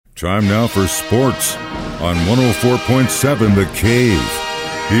Time now for sports on 104.7 The Cave.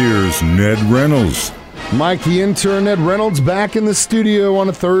 Here's Ned Reynolds. Mike, the intern, Ned Reynolds, back in the studio on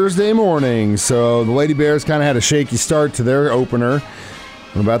a Thursday morning. So the Lady Bears kind of had a shaky start to their opener.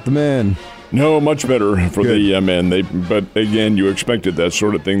 What about the men? No, much better for the men. But again, you expected that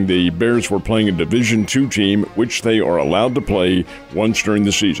sort of thing. The Bears were playing a Division II team, which they are allowed to play once during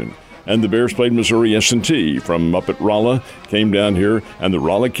the season. And the Bears played Missouri S&T from up at Rolla, came down here, and the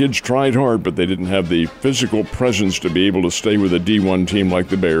Rolla kids tried hard, but they didn't have the physical presence to be able to stay with a D1 team like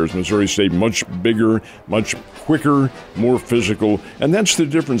the Bears. Missouri State much bigger, much quicker, more physical, and that's the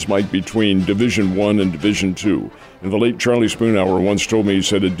difference, Mike, between Division I and Division II. And the late Charlie Spoonhour once told me, he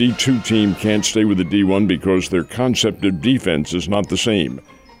said, a D2 team can't stay with a D1 because their concept of defense is not the same.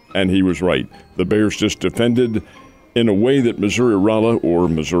 And he was right. The Bears just defended in a way that Missouri Rolla or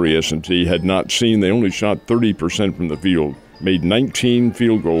Missouri S&T had not seen. They only shot 30% from the field, made 19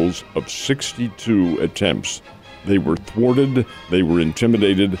 field goals of 62 attempts. They were thwarted, they were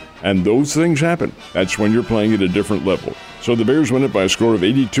intimidated, and those things happen. That's when you're playing at a different level. So the Bears win it by a score of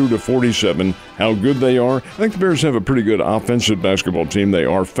 82-47. How good they are? I think the Bears have a pretty good offensive basketball team. They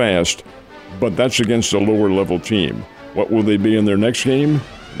are fast, but that's against a lower-level team. What will they be in their next game?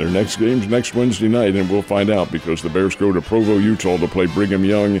 Their next game's next Wednesday night, and we'll find out because the Bears go to Provo, Utah to play Brigham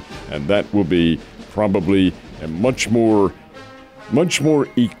Young, and that will be probably a much more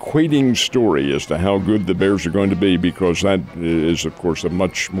equating story as to how good the Bears are going to be, because that is, of course, that's a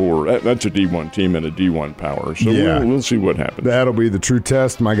D1 team and a D1 power. So we'll see what happens. That'll be the true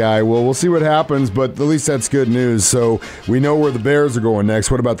test, my guy. Well, we'll see what happens, but at least that's good news. So we know where the Bears are going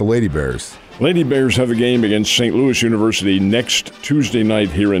next. What about the Lady Bears? Lady Bears have a game against St. Louis University next Tuesday night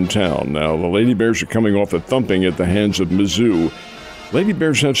here in town. Now, the Lady Bears are coming off a thumping at the hands of Mizzou. Lady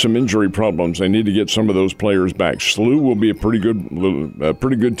Bears have some injury problems. They need to get some of those players back. SLU will be a pretty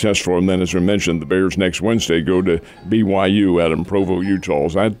good test for them. Then, as we mentioned, the Bears next Wednesday go to BYU out in Provo, Utah.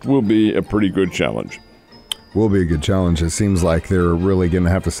 That will be a pretty good challenge. Will be a good challenge. It seems like they're really going to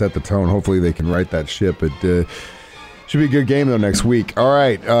have to set the tone. Hopefully they can right that ship. It should be a good game, though, next week. All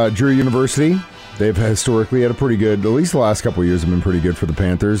right, Drury University. They've historically had a pretty good, at least the last couple of years have been pretty good for the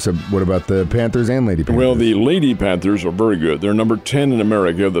Panthers. What about the Panthers and Lady Panthers? Well, the Lady Panthers are very good. They're number 10 in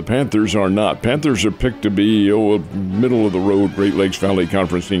America. The Panthers are not. Panthers are picked to be a middle-of-the-road Great Lakes Valley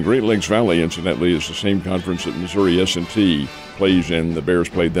Conference team. Great Lakes Valley, incidentally, is the same conference that Missouri S&T plays in. The Bears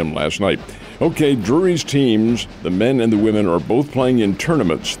played them last night. Okay, Drury's teams, the men and the women, are both playing in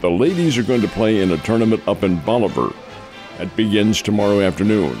tournaments. The ladies are going to play in a tournament up in Bolivar. That begins tomorrow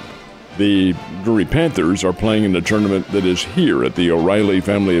afternoon. The Drury Panthers are playing in a tournament that is here at the O'Reilly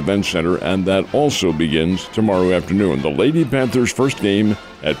Family Event Center, and that also begins tomorrow afternoon. The Lady Panthers' first game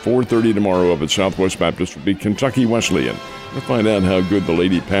at 4:30 tomorrow up at Southwest Baptist will be Kentucky Wesleyan. We'll find out how good the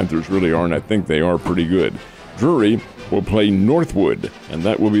Lady Panthers really are, and I think they are pretty good. Drury will play Northwood, and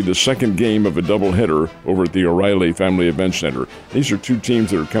that will be the second game of a doubleheader over at the O'Reilly Family Event Center. These are two teams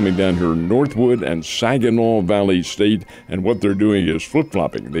that are coming down here, Northwood and Saginaw Valley State, and what they're doing is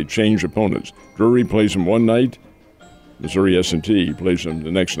flip-flopping. They change opponents. Drury plays them one night, Missouri S&T plays them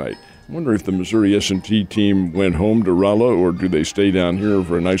the next night. I wonder if the Missouri S&T team went home to Rolla, or do they stay down here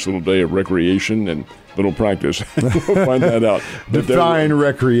for a nice little day of recreation and little practice? We'll find that out. Define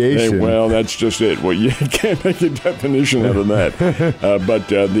recreation. Hey, well, that's just it. Well, you can't make a definition out of that. But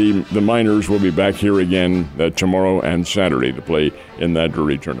the Miners will be back here again tomorrow and Saturday to play in that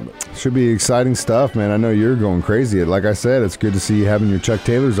Drury tournament. Should be exciting stuff, man. I know you're going crazy. Like I said, it's good to see you having your Chuck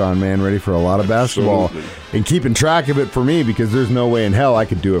Taylors on, man, ready for a lot of basketball. Absolutely. And keeping track of it for me, because there's no way in hell I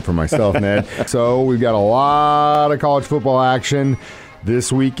could do it for myself, Ned. So we've got a lot of college football action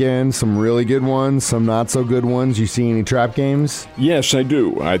this weekend, some really good ones, some not so good ones. You see any trap games? Yes, I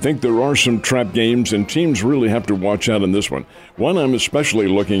do. I think there are some trap games, and teams really have to watch out in this one. One I'm especially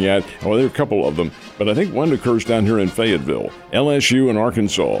looking at, well, there are a couple of them, but I think one occurs down here in Fayetteville. LSU and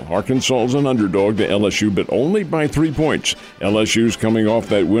Arkansas. Arkansas is an underdog to LSU, but only by 3 points. LSU's coming off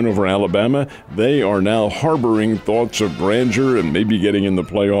that win over Alabama. They are now harboring thoughts of grandeur and maybe getting in the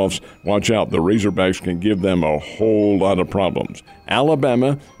playoffs. Watch out. The Razorbacks can give them a whole lot of problems.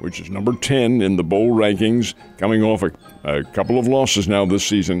 Alabama, which is number 10 in the bowl rankings, coming off a couple of losses now this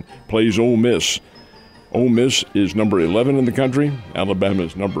season, plays Ole Miss. Ole Miss is number 11 in the country. Alabama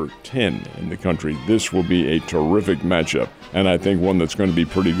is number 10 in the country. This will be a terrific matchup, and I think one that's going to be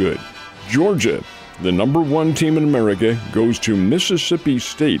pretty good. Georgia, the number 1 team in America, goes to Mississippi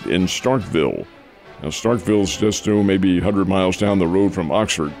State in Starkville. Now, Starkville's just maybe 100 miles down the road from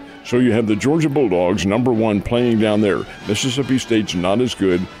Oxford. So you have the Georgia Bulldogs, number 1, playing down there. Mississippi State's not as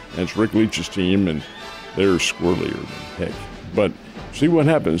good. That's Rick Leach's team, and they're squirrelier than heck. But see what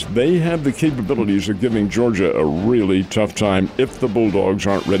happens. They have the capabilities of giving Georgia a really tough time if the Bulldogs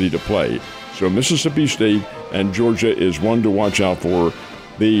aren't ready to play. So Mississippi State and Georgia is one to watch out for.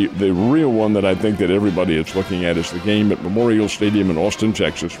 The real one that I think that everybody is looking at is the game at Memorial Stadium in Austin,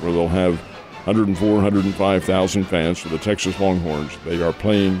 Texas, where they'll have 104,000, 105,000 fans for the Texas Longhorns. They are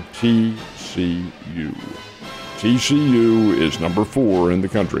playing TCU. TCU is number 4 in the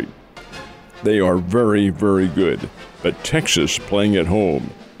country. They are very, very good. But Texas playing at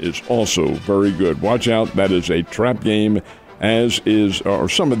home is also very good. Watch out, that is a trap game, as is, or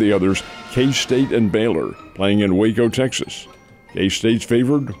some of the others, K-State and Baylor playing in Waco, Texas. K-State's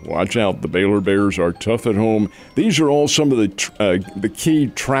favored. Watch out, the Baylor Bears are tough at home. These are all some of the key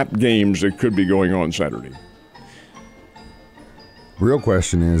trap games that could be going on Saturday. Real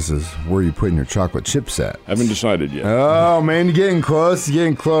question is where are you putting your chocolate chips at? Haven't decided yet. Oh, man, you're getting close. You're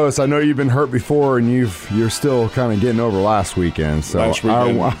getting close. I know you've been hurt before, and you're still kind of getting over last weekend. So last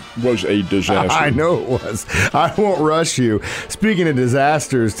weekend was a disaster. I know it was. I won't rush you. Speaking of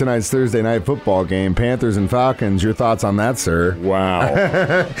disasters, tonight's Thursday night football game, Panthers and Falcons. Your thoughts on that, sir? Wow.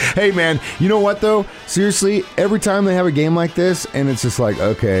 Hey, man, you know what, though? Seriously, every time they have a game like this, and it's just like,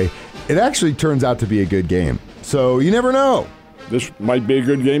 okay, it actually turns out to be a good game. So you never know. This might be a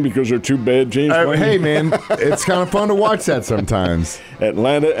good game because they're two bad teams playing. Hey, man, it's kind of fun to watch that sometimes.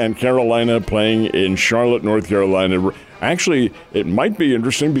 Atlanta and Carolina playing in Charlotte, North Carolina. Actually, it might be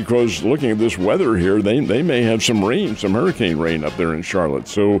interesting because looking at this weather here, they may have some rain, some hurricane rain up there in Charlotte.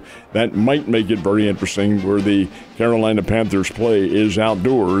 So that might make it very interesting where the Carolina Panthers play is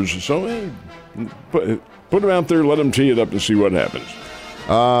outdoors. So hey, put them out there, let them tee it up and see what happens.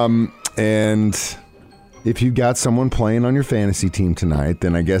 And if you got someone playing on your fantasy team tonight,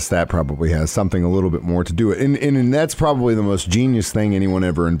 then I guess that probably has something a little bit more to do it. And that's probably the most genius thing anyone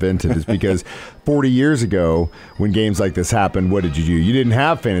ever invented is because 40 years ago, when games like this happened, what did you do? You didn't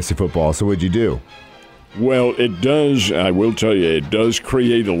have fantasy football, so what'd you do? Well, it does, I will tell you, it does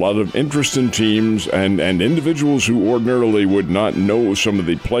create a lot of interest in teams, and individuals who ordinarily would not know some of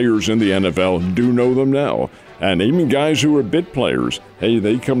the players in the NFL do know them now. And even guys who are bit players, hey,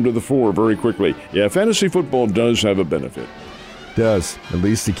 they come to the fore very quickly. Yeah, fantasy football does have a benefit. Does. At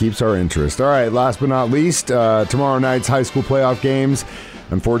least it keeps our interest. All right, last but not least, tomorrow night's high school playoff games.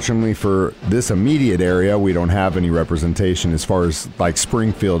 Unfortunately for this immediate area, we don't have any representation as far as like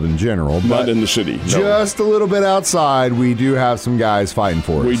Springfield in general. Not in the city. No. Just a little bit outside, we do have some guys fighting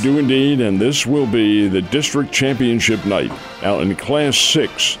for us. We do indeed, and this will be the district championship night out in Class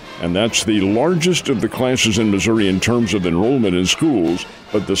 6. And that's the largest of the classes in Missouri in terms of enrollment in schools,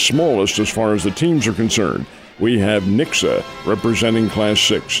 but the smallest as far as the teams are concerned. We have Nixa representing Class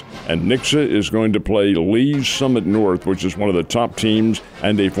 6, and Nixa is going to play Lee's Summit North, which is one of the top teams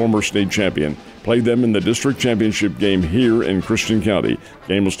and a former state champion. Play them in the district championship game here in Christian County.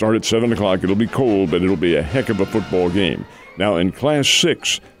 Game will start at 7 o'clock. It'll be cold, but it'll be a heck of a football game. Now, in Class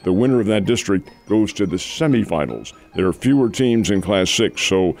 6, the winner of that district goes to the semifinals. There are fewer teams in Class 6,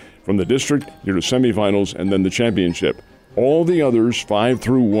 so from the district, you're to semifinals and then the championship. All the others, 5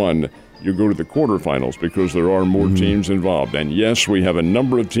 through 1, you go to the quarterfinals because there are more teams involved. And yes, we have a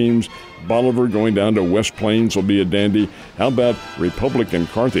number of teams. Bolivar going down to West Plains will be a dandy. How about Republic and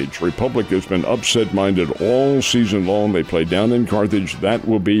Carthage? Republic has been upset-minded all season long. They play down in Carthage. That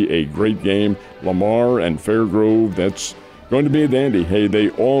will be a great game. Lamar and Fairgrove, that's going to be a dandy. Hey, they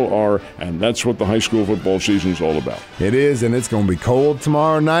all are, and that's what the high school football season is all about. It is, and it's going to be cold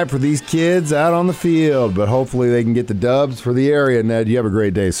tomorrow night for these kids out on the field, but hopefully they can get the dubs for the area. Ned, you have a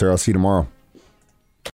great day, sir. I'll see you tomorrow.